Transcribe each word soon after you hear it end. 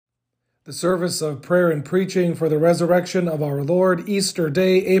The service of prayer and preaching for the resurrection of our Lord, Easter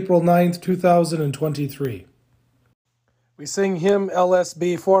Day, April 9th, 2023. We sing hymn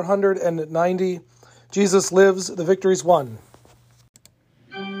LSB 490, Jesus Lives, the Victory's Won.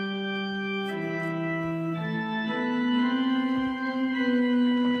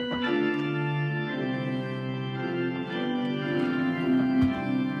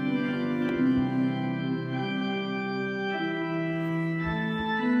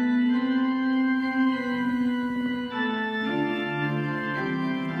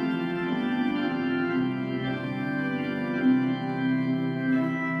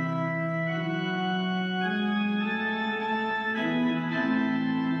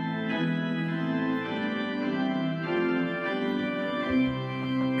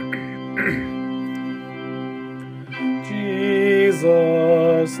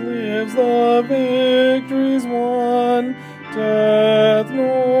 Jesus lives, the victory's won, death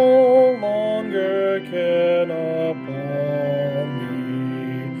no longer can upon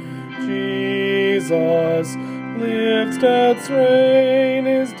me. Jesus lives, death's reign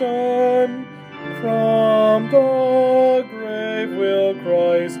is done, from the grave will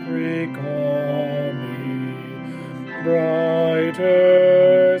Christ recall me.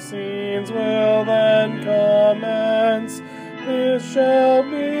 Brighter scenes will then commence, this shall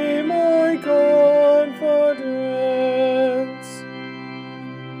be my confidence.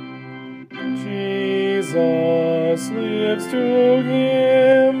 Jesus lives, to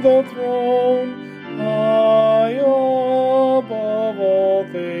him the throne, high above all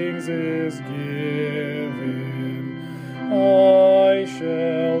things is given. I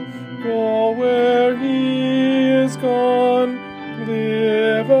shall go where he is gone,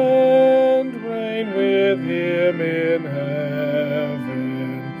 live and reign with him in heaven.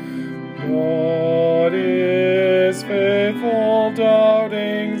 God is faithful,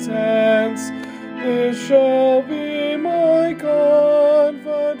 doubting's hence, this shall be my confidence.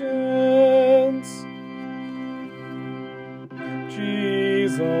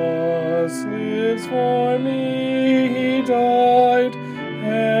 Jesus lives, for me he died,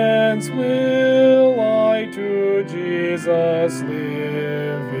 hence will I to Jesus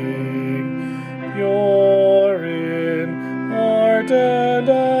living, pure in heart and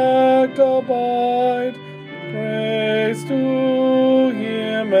act abide, praise to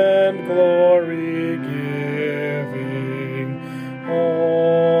him and glory giving.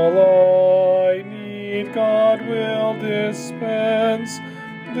 All I need God will dispense,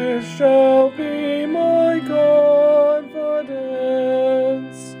 this shall be my confidence.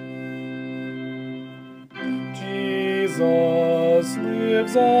 Jesus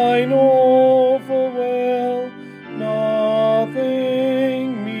lives, I know full well,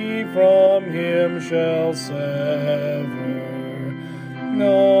 nothing me from him shall sever,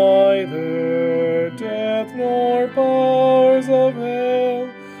 neither death nor powers of hell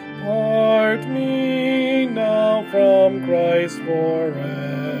part me now from Christ forever.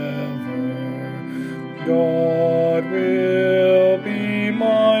 God will be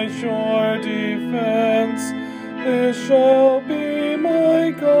my sure defense, this shall be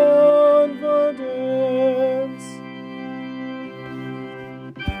my confidence.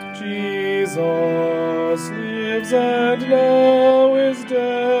 Jesus lives, and now is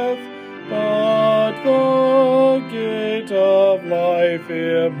death but the gate of life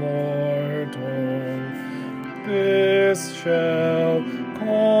immortal. This shall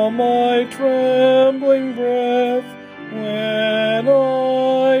calm my trembling breath when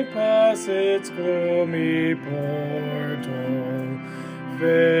I pass its gloomy portal.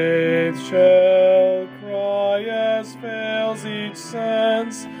 Faith shall cry as fails each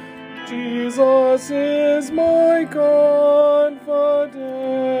sense, Jesus is my confidence.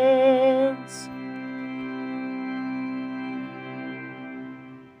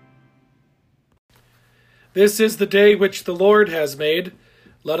 This is the day which the Lord has made.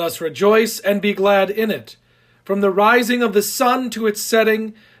 Let us rejoice and be glad in it. From the rising of the sun to its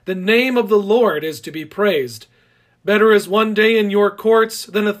setting, the name of the Lord is to be praised. Better is one day in your courts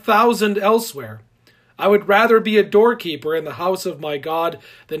than 1,000 elsewhere. I would rather be a doorkeeper in the house of my God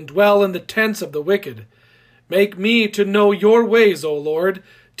than dwell in the tents of the wicked. Make me to know your ways, O Lord.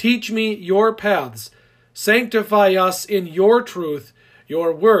 Teach me your paths. Sanctify us in your truth.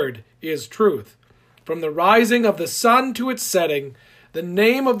 Your word is truth. From the rising of the sun to its setting, the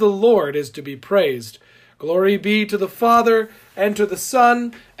name of the Lord is to be praised. Glory be to the Father, and to the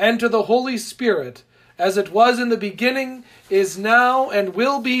Son, and to the Holy Spirit, as it was in the beginning, is now, and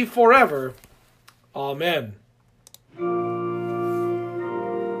will be forever. Amen. The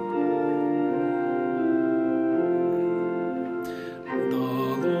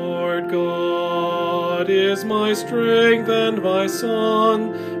Lord God is my strength and my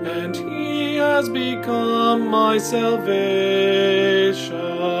song, and he has become my salvation.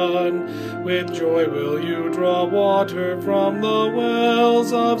 With joy will you draw water from the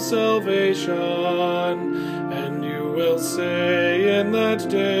wells of salvation, and you will say in that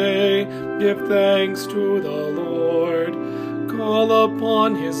day, give thanks to the Lord. Call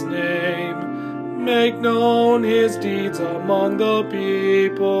upon his name, make known his deeds among the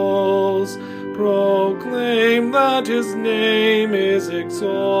peoples. Proclaim that his name is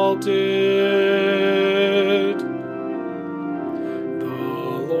exalted. The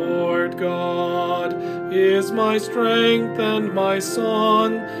Lord God is my strength and my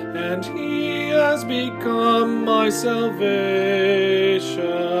song, and he has become my salvation.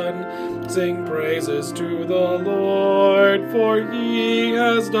 Sing praises to the Lord, for he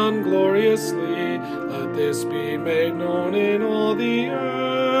has done gloriously. Let this be made known in all the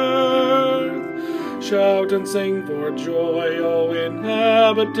earth. Shout and sing for joy, O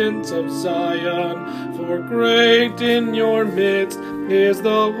inhabitants of Zion, for great in your midst is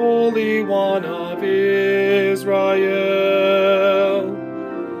the Holy One of Israel.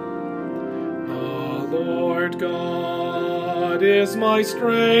 The Lord God is my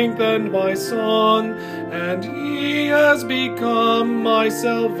strength and my song, and he has become my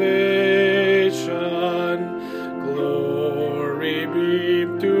salvation. Glory be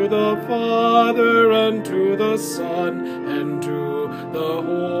to the Father, and to the Son, and to the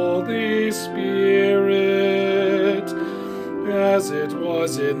Holy Spirit, as it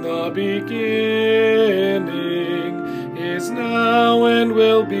was in the beginning, is now, and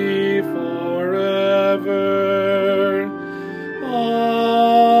will be forever.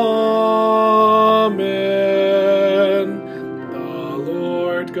 Amen. The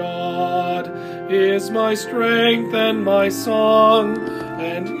Lord God is my strength and my song,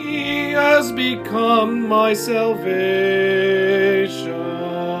 and he has become my salvation.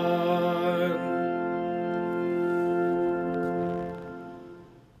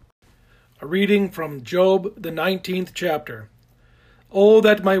 A reading from Job, the 19th chapter. Oh,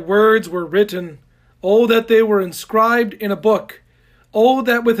 that my words were written! Oh, that they were inscribed in a book! Oh,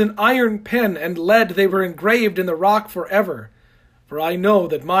 that with an iron pen and lead they were engraved in the rock forever! For I know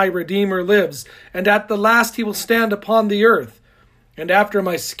that my Redeemer lives, and at the last he will stand upon the earth. And after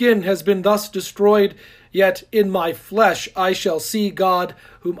my skin has been thus destroyed, yet in my flesh I shall see God,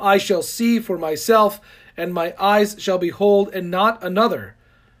 whom I shall see for myself, and my eyes shall behold, and not another.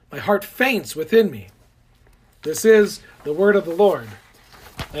 My heart faints within me. This is the word of the Lord.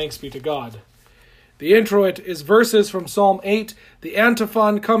 Thanks be to God. The introit is verses from Psalm 8, the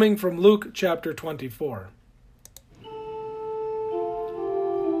antiphon coming from Luke chapter 24.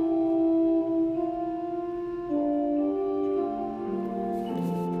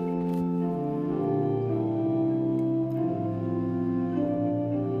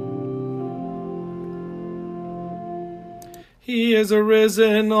 He is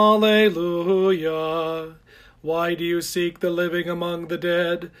arisen, alleluia. Why do you seek the living among the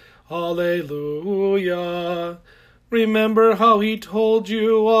dead? Alleluia. Remember how he told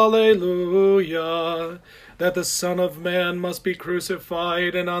you, alleluia, that the Son of Man must be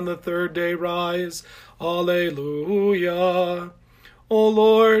crucified and on the third day rise. Alleluia. O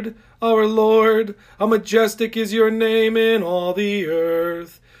Lord, our Lord, how majestic is your name in all the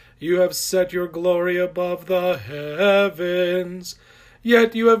earth. You have set your glory above the heavens.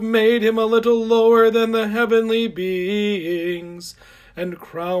 Yet you have made him a little lower than the heavenly beings, and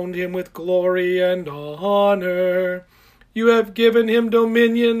crowned him with glory and honor. You have given him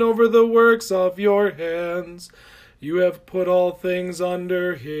dominion over the works of your hands. You have put all things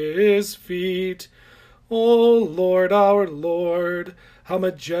under his feet. O Lord, our Lord, how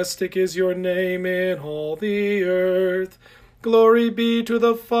majestic is your name in all the earth. Glory be to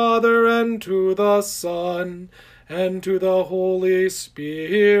the Father, and to the Son, and to the Holy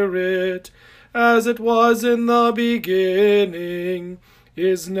Spirit, as it was in the beginning,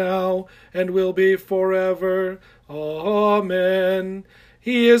 is now, and will be forever. Amen.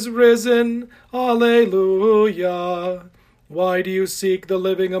 He is risen. Alleluia. Why do you seek the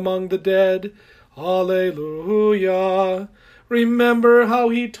living among the dead? Alleluia. Remember how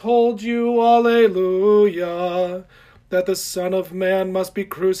he told you, alleluia, that the Son of Man must be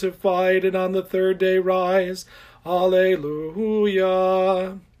crucified and on the third day rise. Alleluia.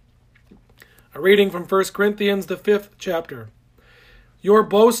 A reading from 1 Corinthians, the 5th chapter. Your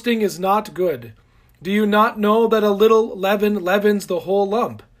boasting is not good. Do you not know that a little leaven leavens the whole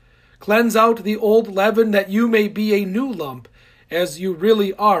lump? Cleanse out the old leaven, that you may be a new lump, as you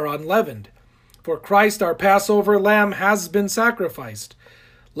really are unleavened. For Christ our Passover lamb has been sacrificed.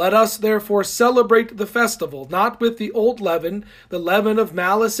 Let us therefore celebrate the festival, not with the old leaven, the leaven of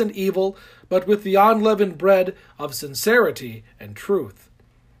malice and evil, but with the unleavened bread of sincerity and truth.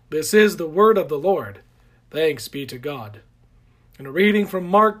 This is the word of the Lord. Thanks be to God. And a reading from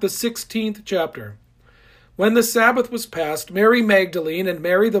Mark, the 16th chapter. When the Sabbath was past, Mary Magdalene and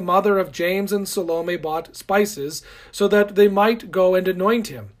Mary the mother of James and Salome bought spices, so that they might go and anoint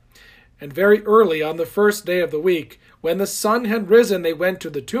him. And very early on the first day of the week, when the sun had risen, they went to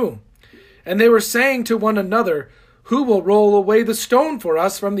the tomb. And they were saying to one another, Who will roll away the stone for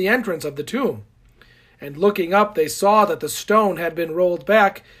us from the entrance of the tomb? And looking up, they saw that the stone had been rolled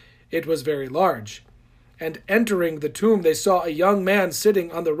back. It was very large. And entering the tomb, they saw a young man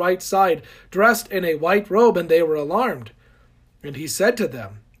sitting on the right side, dressed in a white robe, and they were alarmed. And he said to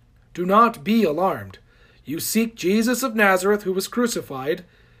them, Do not be alarmed. You seek Jesus of Nazareth, who was crucified.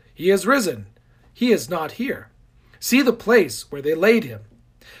 He is risen. He is not here. See the place where they laid him.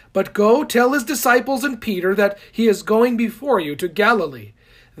 But go tell his disciples and Peter that he is going before you to Galilee.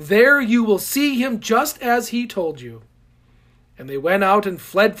 There you will see him just as he told you. And they went out and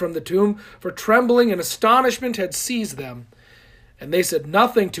fled from the tomb, for trembling and astonishment had seized them. And they said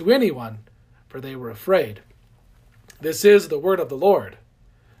nothing to anyone, for they were afraid. This is the word of the Lord.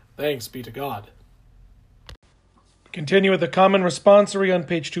 Thanks be to God. Continue with the common responsory on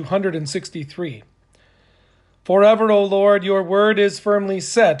page 263. Forever, O Lord, your word is firmly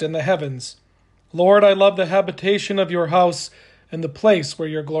set in the heavens. Lord, I love the habitation of your house and the place where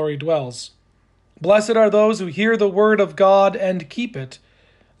your glory dwells. Blessed are those who hear the word of God and keep it.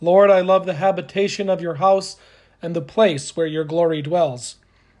 Lord, I love the habitation of your house and the place where your glory dwells.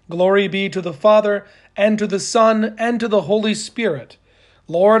 Glory be to the Father, and to the Son, and to the Holy Spirit.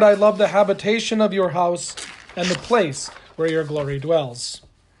 Lord, I love the habitation of your house and the place where your glory dwells.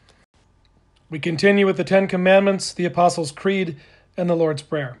 We continue with the Ten Commandments, the Apostles' Creed, and the Lord's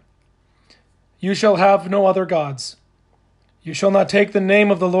Prayer. You shall have no other gods. You shall not take the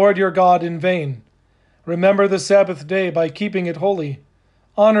name of the Lord your God in vain. Remember the Sabbath day by keeping it holy.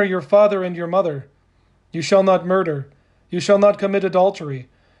 Honor your father and your mother. You shall not murder. You shall not commit adultery.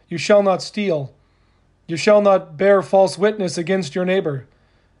 You shall not steal. You shall not bear false witness against your neighbor.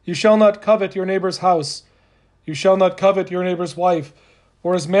 You shall not covet your neighbor's house. You shall not covet your neighbor's wife,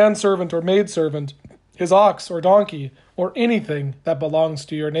 or his manservant or maidservant, his ox or donkey, or anything that belongs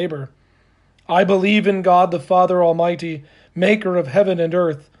to your neighbor. I believe in God the Father Almighty, maker of heaven and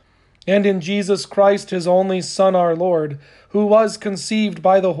earth, and in Jesus Christ, his only Son, our Lord, who was conceived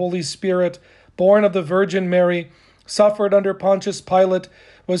by the Holy Spirit, born of the Virgin Mary, suffered under Pontius Pilate,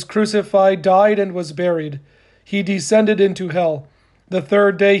 was crucified, died, and was buried. He descended into hell. The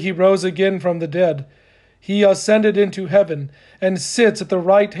third day he rose again from the dead. He ascended into heaven, and sits at the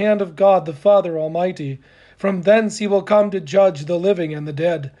right hand of God the Father Almighty. From thence he will come to judge the living and the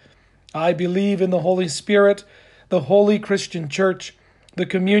dead. I believe in the Holy Spirit, the holy Christian Church, the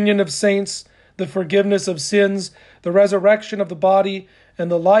communion of saints, the forgiveness of sins, the resurrection of the body,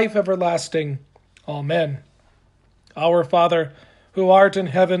 and the life everlasting. Amen. Our Father, who art in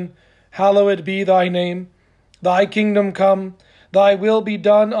heaven, hallowed be thy name. Thy kingdom come, thy will be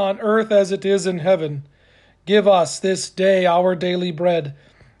done on earth as it is in heaven. Give us this day our daily bread,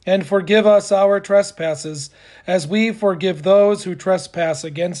 and forgive us our trespasses, as we forgive those who trespass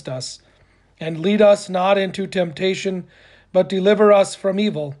against us. And lead us not into temptation, but deliver us from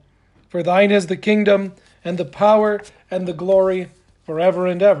evil. For thine is the kingdom, and the power, and the glory, forever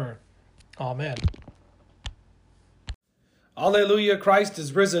and ever. Amen. Alleluia, Christ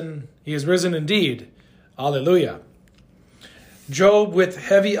is risen. He is risen indeed. Alleluia. Job, with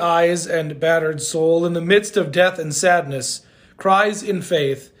heavy eyes and battered soul, in the midst of death and sadness, cries in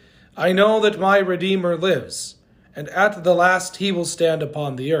faith, I know that my Redeemer lives, and at the last he will stand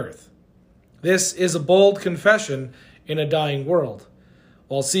upon the earth. This is a bold confession in a dying world.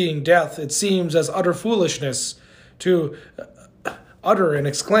 While seeing death, it seems as utter foolishness to utter and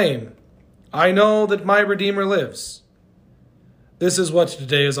exclaim, I know that my Redeemer lives. This is what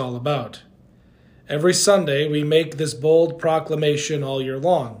today is all about. Every Sunday we make this bold proclamation all year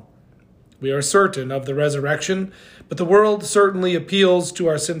long. We are certain of the resurrection, but the world certainly appeals to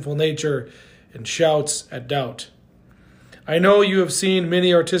our sinful nature and shouts at doubt. I know you have seen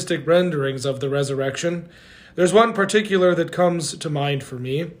many artistic renderings of the resurrection. There's one particular that comes to mind for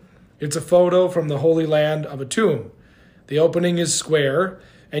me. It's a photo from the Holy Land of a tomb. The opening is square,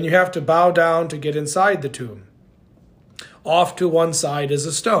 and you have to bow down to get inside the tomb. Off to one side is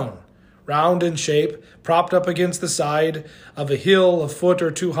a stone, round in shape, propped up against the side of a hill a foot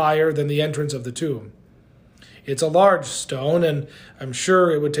or two higher than the entrance of the tomb. It's a large stone, and I'm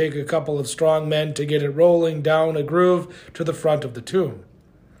sure it would take a couple of strong men to get it rolling down a groove to the front of the tomb.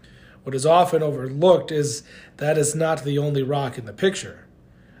 What is often overlooked is that is not the only rock in the picture.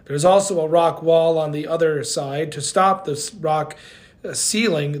 There's also a rock wall on the other side to stop the rock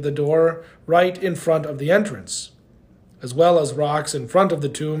sealing the door right in front of the entrance, as well as rocks in front of the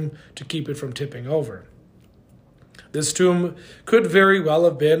tomb to keep it from tipping over. This tomb could very well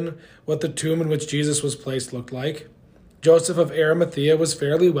have been what the tomb in which Jesus was placed looked like. Joseph of Arimathea was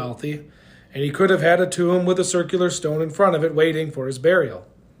fairly wealthy, and he could have had a tomb with a circular stone in front of it waiting for his burial.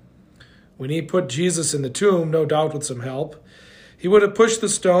 When he put Jesus in the tomb, no doubt with some help, he would have pushed the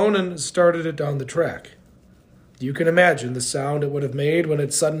stone and started it down the track. You can imagine the sound it would have made when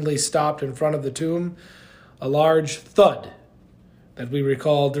it suddenly stopped in front of the tomb, a large thud that we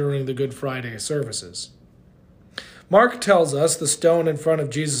recall during the Good Friday services. Mark tells us the stone in front of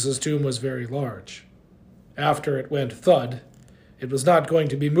Jesus' tomb was very large. After it went thud, it was not going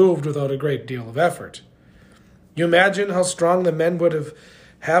to be moved without a great deal of effort. You imagine how strong the men would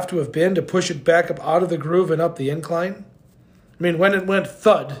have to have been to push it back up out of the groove and up the incline? I mean, when it went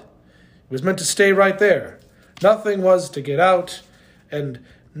thud, it was meant to stay right there. Nothing was to get out, and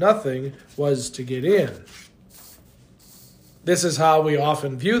nothing was to get in. This is how we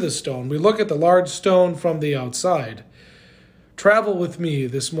often view the stone. We look at the large stone from the outside. Travel with me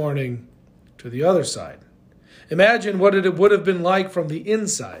this morning to the other side. Imagine what it would have been like from the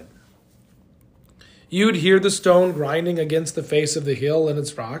inside. You'd hear the stone grinding against the face of the hill and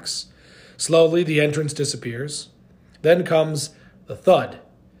its rocks. Slowly, the entrance disappears. Then comes the thud.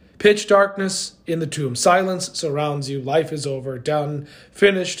 Pitch darkness in the tomb. Silence surrounds you. Life is over, done,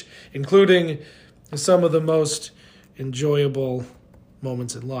 finished, including some of the most enjoyable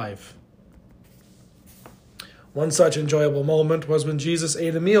moments in life. One such enjoyable moment was when Jesus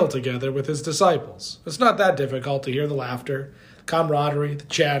ate a meal together with his disciples. It's not that difficult to hear the laughter, the camaraderie, the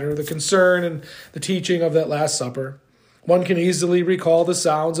chatter, the concern, and the teaching of that Last Supper. One can easily recall the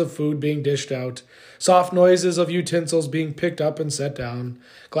sounds of food being dished out, soft noises of utensils being picked up and set down,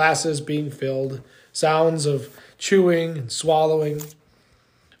 glasses being filled, sounds of chewing and swallowing.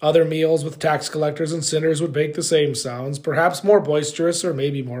 Other meals with tax collectors and sinners would make the same sounds, perhaps more boisterous or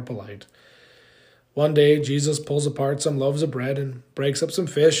maybe more polite. One day, Jesus pulls apart some loaves of bread and breaks up some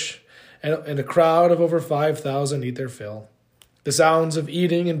fish, and a crowd of over 5,000 eat their fill. The sounds of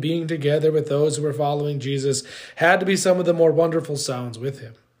eating and being together with those who were following Jesus had to be some of the more wonderful sounds with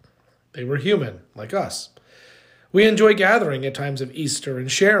him. They were human, like us. We enjoy gathering at times of Easter and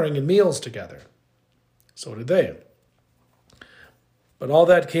sharing in meals together. So did they. But all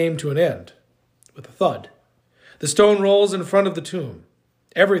that came to an end with a thud. The stone rolls in front of the tomb.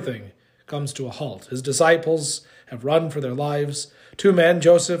 Everything comes to a halt. His disciples have run for their lives. 2 men,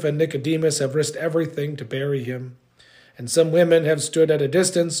 Joseph and Nicodemus, have risked everything to bury him. And some women have stood at a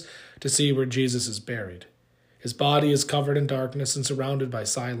distance to see where Jesus is buried. His body is covered in darkness and surrounded by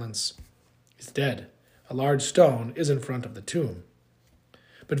silence. He's dead. A large stone is in front of the tomb.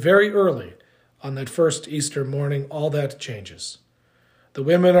 But very early, on that first Easter morning, all that changes. The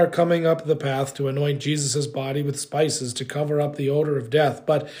women are coming up the path to anoint Jesus' body with spices to cover up the odor of death,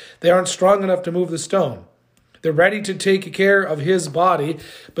 but they aren't strong enough to move the stone. They're ready to take care of his body,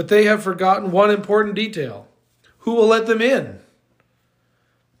 but they have forgotten one important detail. Who will let them in?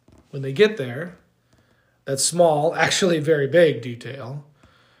 When they get there, that small, actually very big detail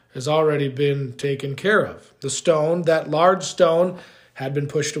has already been taken care of. The stone, that large stone, had been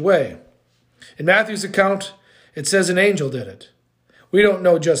pushed away. In Matthew's account, it says an angel did it. We don't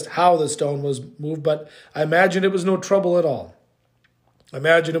know just how the stone was moved, but I imagine it was no trouble at all. I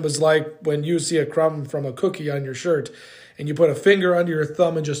imagine it was like when you see a crumb from a cookie on your shirt and you put a finger under your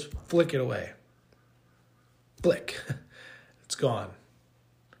thumb and just flick it away. Flick. It's gone.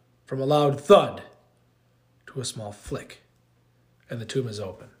 From a loud thud to a small flick, and the tomb is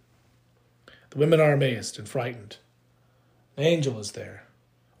open. The women are amazed and frightened. An angel is there,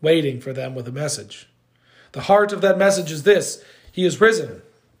 waiting for them with a message. The heart of that message is this: he is risen.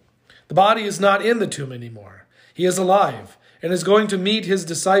 The body is not in the tomb anymore. He is alive and is going to meet his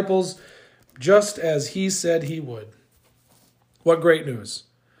disciples just as he said he would. What great news.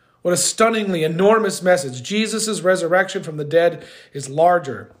 What a stunningly enormous message. Jesus' resurrection from the dead is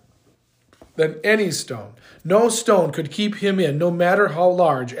larger than any stone. No stone could keep him in, no matter how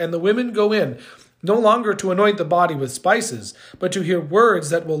large. And the women go in, no longer to anoint the body with spices, but to hear words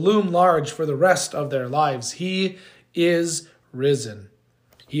that will loom large for the rest of their lives. He is risen.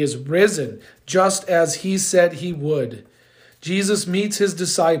 He is risen, just as he said he would. Jesus meets his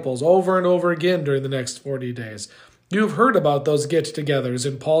disciples over and over again during the next 40 days. You've heard about those get-togethers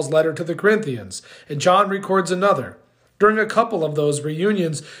in Paul's letter to the Corinthians, and John records another. During a couple of those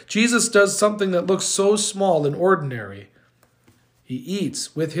reunions, Jesus does something that looks so small and ordinary. He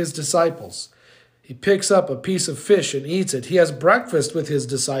eats with his disciples. He picks up a piece of fish and eats it. He has breakfast with his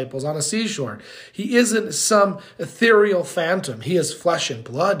disciples on a seashore. He isn't some ethereal phantom. He is flesh and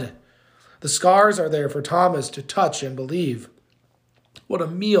blood. The scars are there for Thomas to touch and believe. What a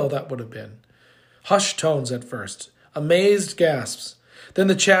meal that would have been. Hushed tones at first, amazed gasps, then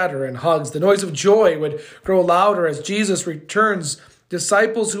the chatter and hugs. The noise of joy would grow louder as Jesus returns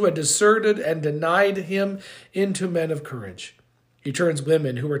disciples who had deserted and denied him into men of courage. He turns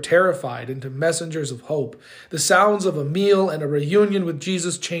women who were terrified into messengers of hope. The sounds of a meal and a reunion with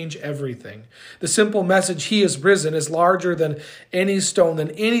Jesus change everything. The simple message, he is risen, is larger than any stone,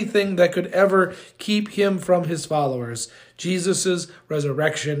 than anything that could ever keep him from his followers. Jesus'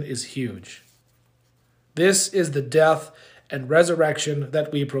 resurrection is huge. This is the death and resurrection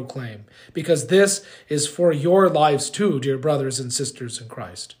that we proclaim, because this is for your lives too, dear brothers and sisters in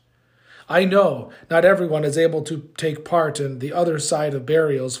Christ. I know not everyone is able to take part in the other side of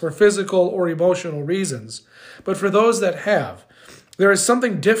burials for physical or emotional reasons, but for those that have, there is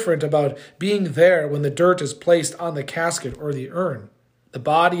something different about being there when the dirt is placed on the casket or the urn. The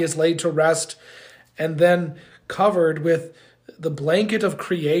body is laid to rest and then covered with the blanket of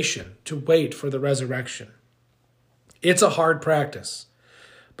creation to wait for the resurrection. It's a hard practice,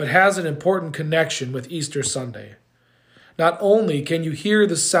 but has an important connection with Easter Sunday. Not only can you hear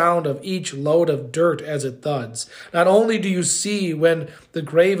the sound of each load of dirt as it thuds, not only do you see when the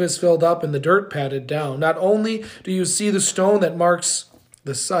grave is filled up and the dirt patted down, not only do you see the stone that marks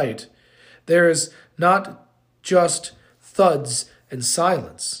the site, there is not just thuds and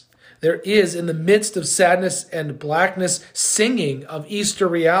silence. There is, in the midst of sadness and blackness, singing of Easter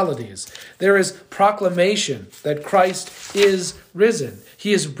realities. There is proclamation that Christ is risen.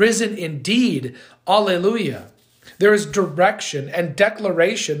 He is risen indeed. Alleluia. There is direction and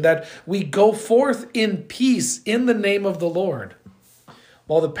declaration that we go forth in peace in the name of the Lord.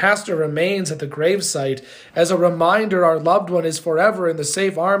 While the pastor remains at the gravesite as a reminder our loved one is forever in the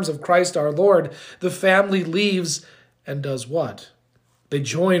safe arms of Christ our Lord, the family leaves and does what? They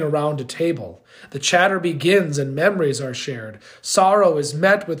join around a table. The chatter begins and memories are shared. Sorrow is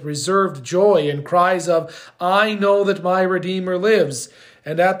met with reserved joy and cries of, I know that my Redeemer lives,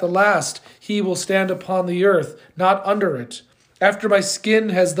 and at the last he will stand upon the earth, not under it. After my skin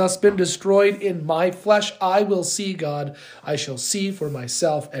has thus been destroyed, in my flesh I will see God. I shall see for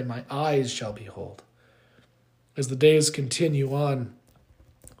myself, and my eyes shall behold. As the days continue on,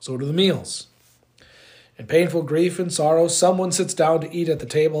 so do the meals. In painful grief and sorrow, someone sits down to eat at the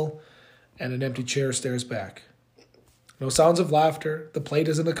table, and an empty chair stares back. No sounds of laughter. The plate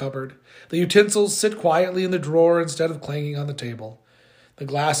is in the cupboard. The utensils sit quietly in the drawer instead of clanging on the table. The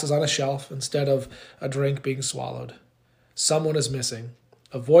glass is on a shelf instead of a drink being swallowed. Someone is missing.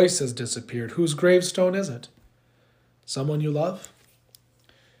 A voice has disappeared. Whose gravestone is it? Someone you love?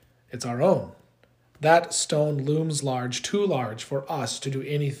 It's our own. That stone looms large, too large for us to do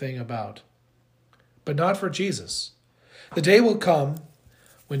anything about. But not for Jesus. The day will come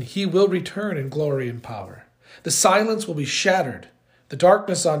when he will return in glory and power. The silence will be shattered, the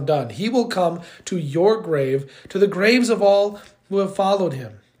darkness undone. He will come to your grave, to the graves of all who have followed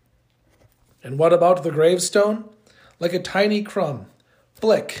him. And what about the gravestone? Like a tiny crumb,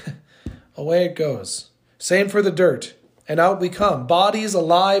 flick, away it goes. Same for the dirt. And out we come, bodies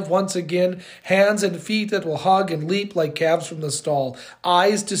alive once again, hands and feet that will hug and leap like calves from the stall,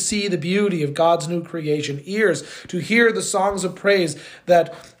 eyes to see the beauty of God's new creation, ears to hear the songs of praise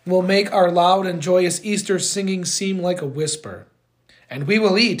that will make our loud and joyous Easter singing seem like a whisper. And we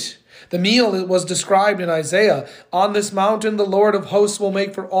will eat. The meal was described in Isaiah. On this mountain the Lord of hosts will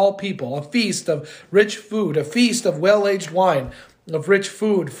make for all people a feast of rich food, a feast of well-aged wine, of rich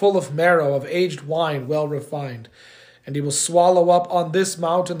food full of marrow, of aged wine well refined. And he will swallow up on this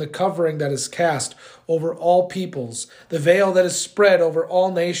mountain the covering that is cast over all peoples, the veil that is spread over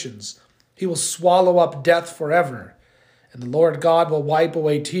all nations. He will swallow up death forever. And the Lord God will wipe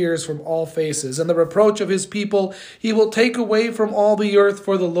away tears from all faces, and the reproach of his people he will take away from all the earth,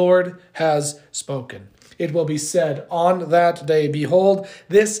 for the Lord has spoken. It will be said on that day, Behold,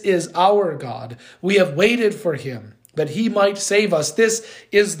 this is our God. We have waited for him, that he might save us. This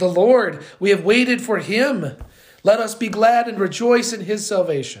is the Lord. We have waited for him. Let us be glad and rejoice in his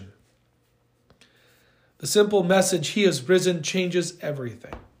salvation. The simple message, he is risen, changes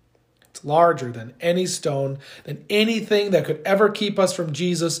everything. It's larger than any stone, than anything that could ever keep us from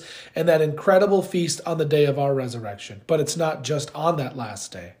Jesus and that incredible feast on the day of our resurrection. But it's not just on that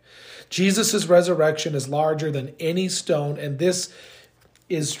last day. Jesus' resurrection is larger than any stone, and this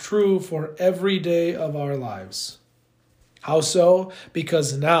is true for every day of our lives. How so?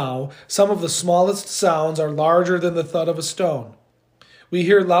 Because now some of the smallest sounds are larger than the thud of a stone. We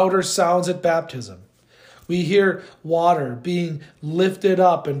hear louder sounds at baptism. We hear water being lifted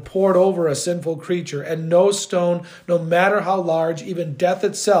up and poured over a sinful creature, and no stone, no matter how large, even death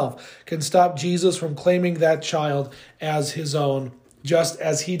itself, can stop Jesus from claiming that child as his own, just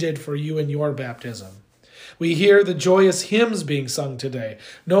as he did for you in your baptism. We hear the joyous hymns being sung today.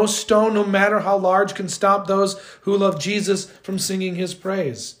 No stone, no matter how large, can stop those who love Jesus from singing his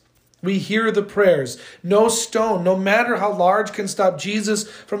praise. We hear the prayers. No stone, no matter how large, can stop Jesus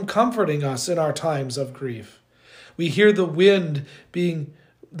from comforting us in our times of grief. We hear the wine being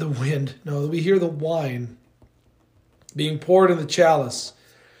poured in the chalice,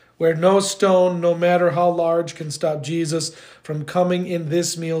 where no stone, no matter how large, can stop Jesus from coming in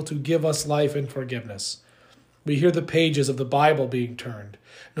this meal to give us life and forgiveness. We hear the pages of the Bible being turned.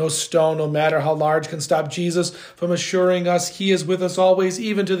 No stone, no matter how large, can stop Jesus from assuring us he is with us always,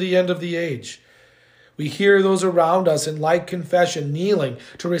 even to the end of the age. We hear those around us in like confession kneeling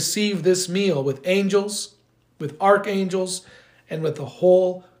to receive this meal with angels, with archangels, and with the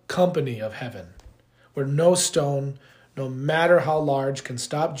whole company of heaven, where no stone, no matter how large, can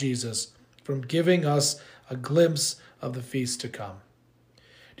stop Jesus from giving us a glimpse of the feast to come.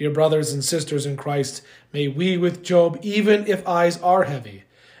 Dear brothers and sisters in Christ, may we with Job, even if eyes are heavy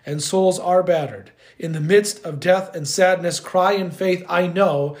and souls are battered, in the midst of death and sadness, cry in faith, I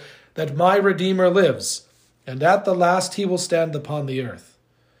know that my Redeemer lives, and at the last he will stand upon the earth.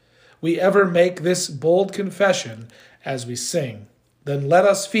 We ever make this bold confession as we sing. Then let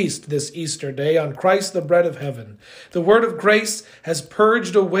us feast this Easter day on Christ, the bread of heaven. The word of grace has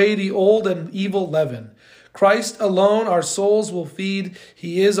purged away the old and evil leaven. Christ alone our souls will feed.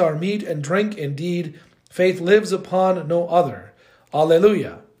 He is our meat and drink indeed. Faith lives upon no other.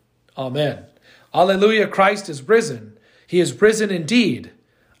 Alleluia. Amen. Alleluia. Christ is risen. He is risen indeed.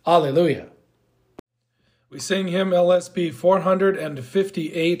 Alleluia. We sing hymn LSB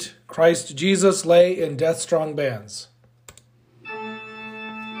 458, Christ Jesus lay in death-strong bands.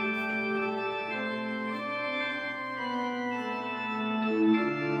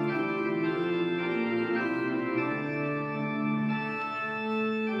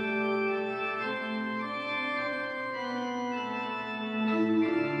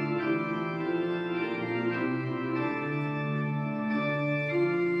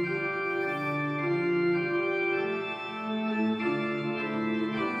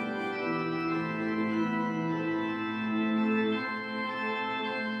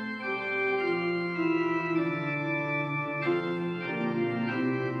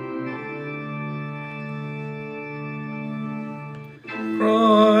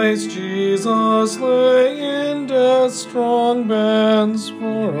 Christ Jesus lay in death's strong bands,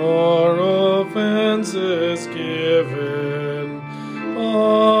 for our offenses given.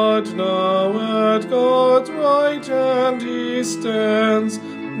 But now at God's right hand he stands,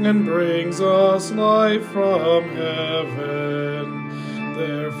 and brings us life from heaven.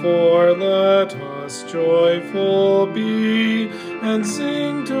 Therefore let us joyful be, and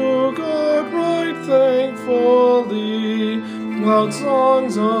sing to God right thankfully, loud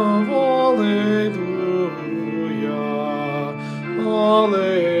songs of Alleluia,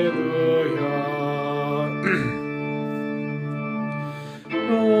 Alleluia.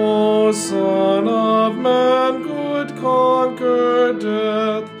 No Son of Man could conquer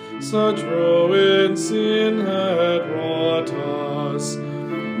death, such ruin sin had wrought us.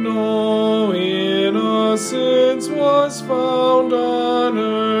 No innocence was found on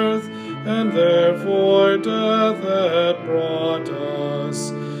earth, and therefore death had brought us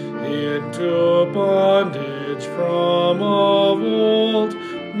into bondage from of old,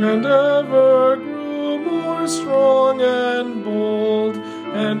 and ever grew more strong and bold,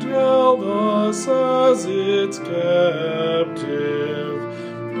 and held us as its captive.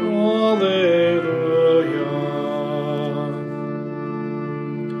 Alleluia.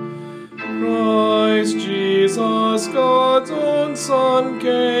 Christ Jesus, God's own Son,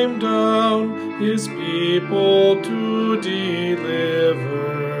 came down, his people to deliver.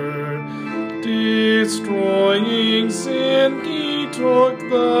 Destroying sin, he took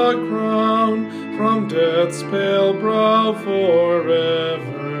the crown from death's pale brow forever.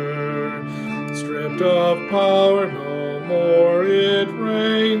 Stripped of power, no more it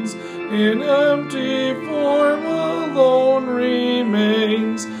reigns, in empty form alone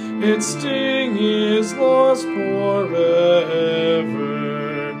remains. Its sting is lost forever.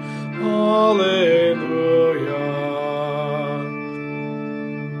 Alleluia.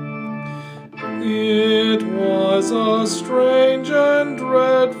 It was a strange and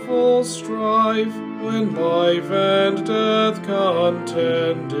dreadful strife when life and death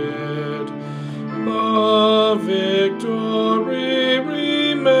contended. The victory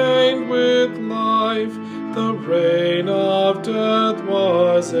the reign of death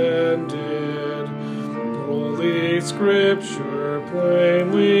was ended. Holy Scripture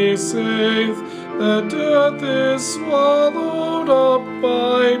plainly saith that death is swallowed up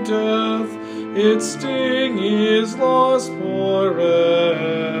by death, its sting is lost forever.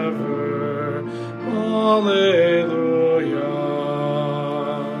 Alleluia.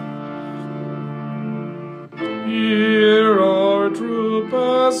 Here our true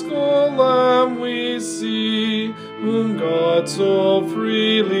Paschal Lamb we see, whom God so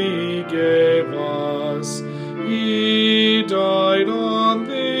freely gave us. He died on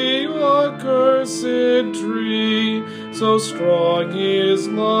the accursed tree, so strong His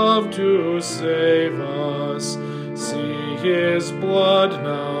love to save us. See His blood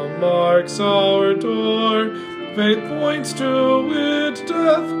now marks our door, faith points to it,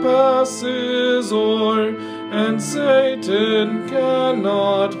 death passes o'er, and Satan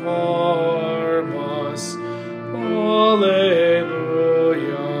cannot harm us. Alleluia.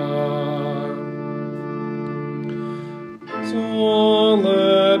 So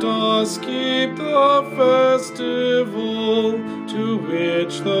let us keep the festival to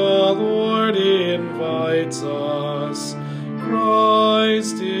which the Lord invites us.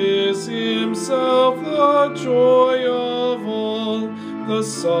 Christ is Himself the joy of all, the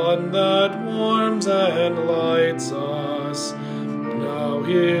sun that warms and lights us. Now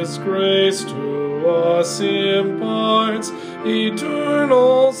His grace to us imparts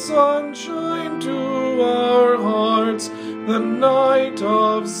eternal sunshine to our hearts. The night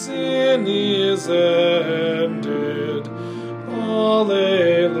of sin is ended.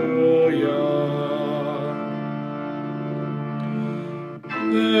 Alleluia.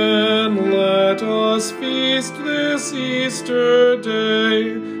 Then let us feast this Easter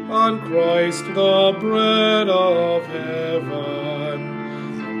day on Christ, the bread of heaven.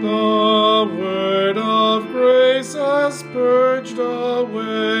 The word of grace has purged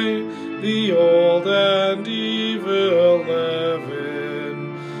away the old and evil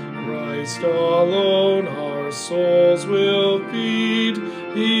leaven. Christ alone our souls will feed.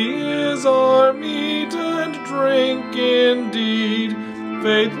 He is our meat and drink indeed.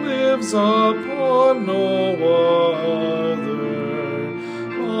 Faith lives upon no other.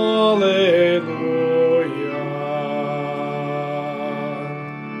 Alleluia.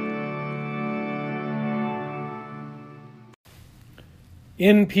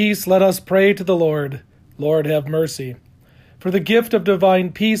 In peace let us pray to the Lord. Lord, have mercy. For the gift of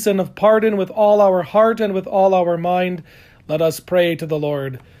divine peace and of pardon with all our heart and with all our mind, let us pray to the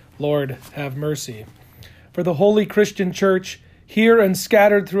Lord. Lord, have mercy. For the holy Christian Church, here and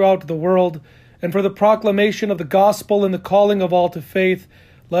scattered throughout the world, and for the proclamation of the gospel and the calling of all to faith,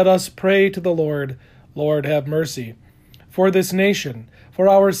 let us pray to the Lord. Lord, have mercy. For this nation, for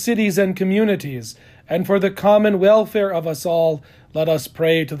our cities and communities, and for the common welfare of us all, let us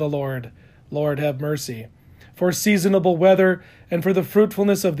pray to the Lord. Lord, have mercy. For seasonable weather, and for the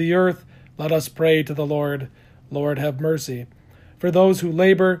fruitfulness of the earth, let us pray to the Lord. Lord, have mercy. For those who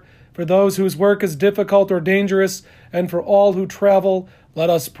labor, for those whose work is difficult or dangerous, and for all who travel, let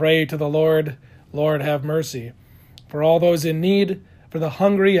us pray to the Lord. Lord, have mercy. For all those in need, for the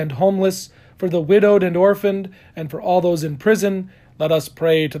hungry and homeless, for the widowed and orphaned, and for all those in prison, let us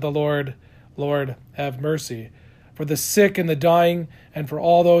pray to the Lord. Lord, have mercy. For the sick and the dying, and for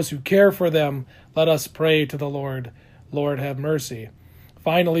all those who care for them, let us pray to the Lord. Lord, have mercy.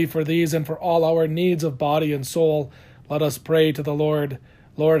 Finally, for these and for all our needs of body and soul, let us pray to the Lord.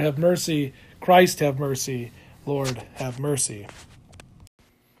 Lord, have mercy. Christ, have mercy. Lord, have mercy.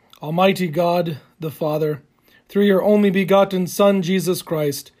 Almighty God, the Father, through your only begotten Son, Jesus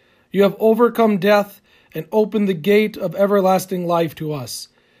Christ, you have overcome death and opened the gate of everlasting life to us.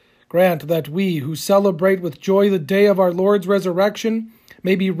 Grant that we, who celebrate with joy the day of our Lord's resurrection,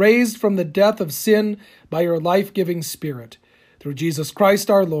 may be raised from the death of sin by your life-giving Spirit. Through Jesus Christ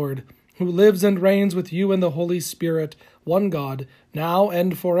our Lord, who lives and reigns with you in the Holy Spirit, one God, now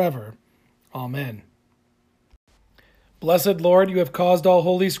and forever. Amen. Blessed Lord, you have caused all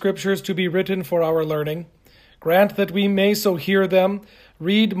holy scriptures to be written for our learning. Grant that we may so hear them,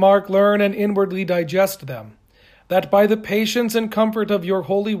 read, mark, learn, and inwardly digest them, that by the patience and comfort of your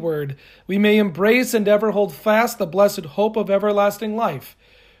holy word we may embrace and ever hold fast the blessed hope of everlasting life.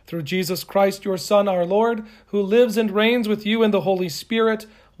 Through Jesus Christ, your Son, our Lord, who lives and reigns with you in the Holy Spirit,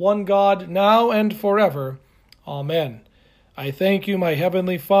 one God, now and forever. Amen. I thank you, my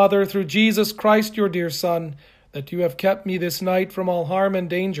heavenly Father, through Jesus Christ, your dear Son, that you have kept me this night from all harm and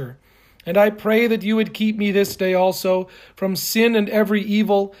danger. And I pray that you would keep me this day also from sin and every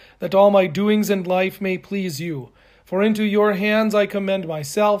evil, that all my doings in life may please you. For into your hands I commend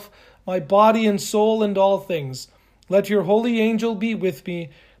myself, my body and soul and all things. Let your holy angel be with me,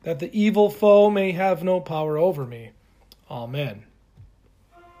 that the evil foe may have no power over me. Amen.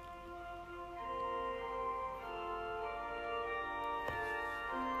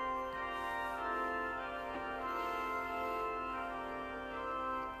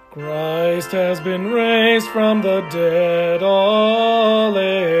 Christ has been raised from the dead. Alleluia,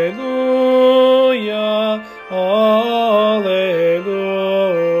 alleluia.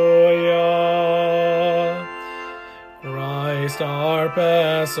 Christ, our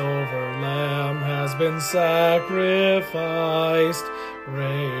Passover Lamb, has been sacrificed.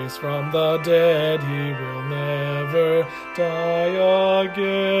 Raised from the dead, he will never die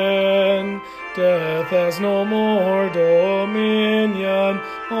again. Death has no more dominion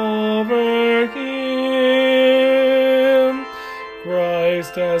over him.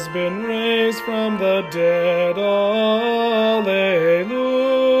 Christ has been raised from the dead. Alleluia,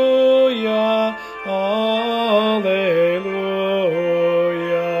 alleluia.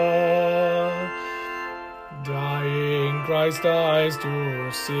 Dying, Christ dies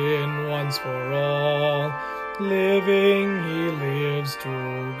to sin once for all. Living, he lives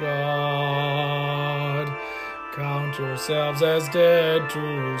to God. Count yourselves as dead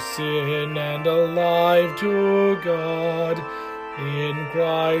to sin and alive to God. In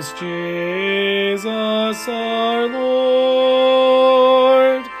Christ Jesus our Lord.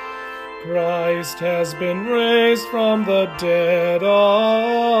 Christ has been raised from the dead. Alleluia,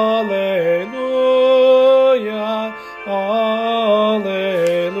 alleluia.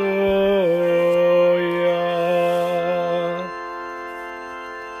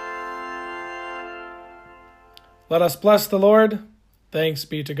 Let us bless the Lord. Thanks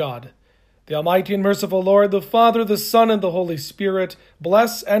be to God. The Almighty and merciful Lord, the Father, the Son, and the Holy Spirit,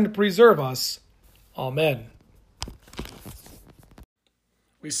 bless and preserve us. Amen.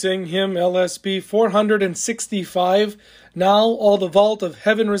 We sing hymn LSB 465, Now All the Vault of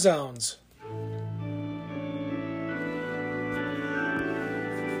Heaven Resounds.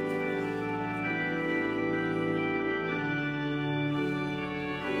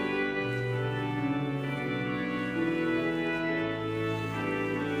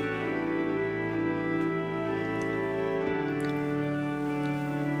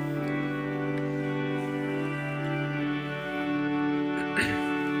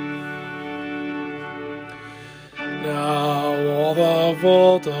 Now all the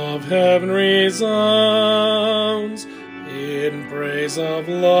vault of heaven resounds in praise of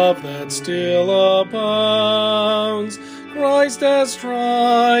love that still abounds. Christ has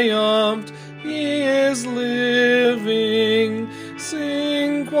triumphed, he is living.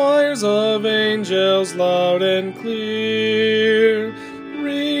 Sing choirs of angels loud and clear.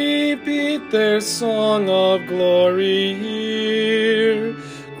 Repeat their song of glory here.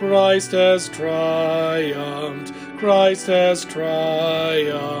 Christ has triumphed, Christ has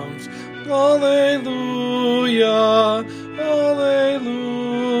triumphed. Alleluia, alleluia,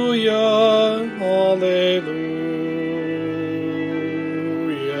 alleluia.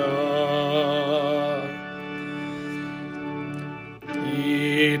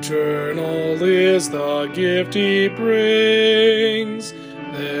 Eternal is the gift he brings.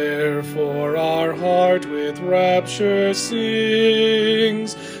 Therefore our heart with rapture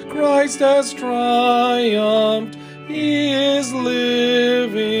sings. Christ has triumphed, he is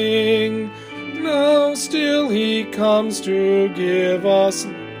living. Now still he comes to give us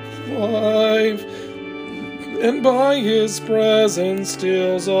life, and by his presence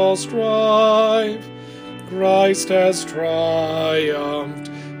stills all strife. Christ has triumphed,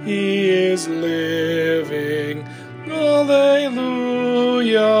 he is living. Alleluia,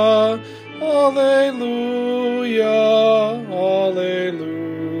 alleluia, alleluia.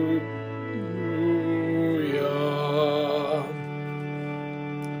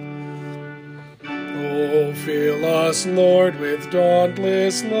 Oh, fill us, Lord, with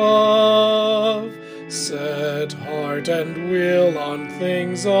dauntless love. Set heart and will on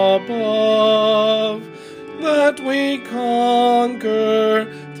things above, that we conquer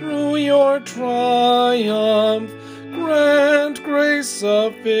through your triumph. Grant grace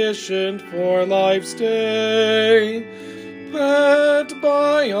sufficient for life's day, that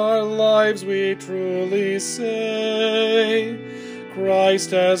by our lives we truly say,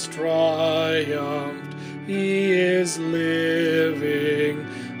 Christ has triumphed, he is living.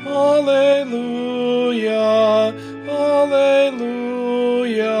 Alleluia, alleluia,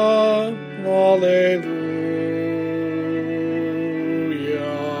 alleluia.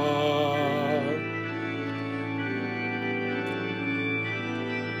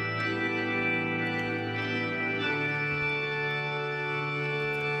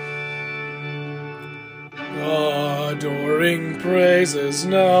 Adoring praises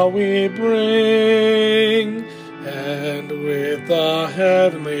now we bring, and with the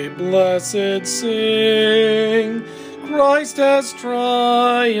heavenly blessed sing, Christ has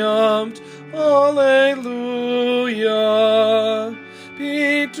triumphed, Alleluia.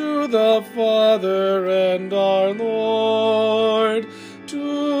 Be to the Father and our Lord,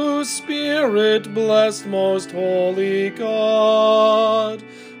 to Spirit blessed most holy God,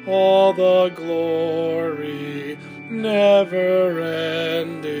 all the glory never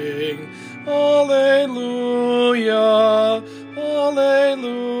ending. Alleluia,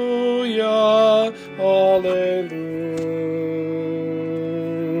 Alleluia.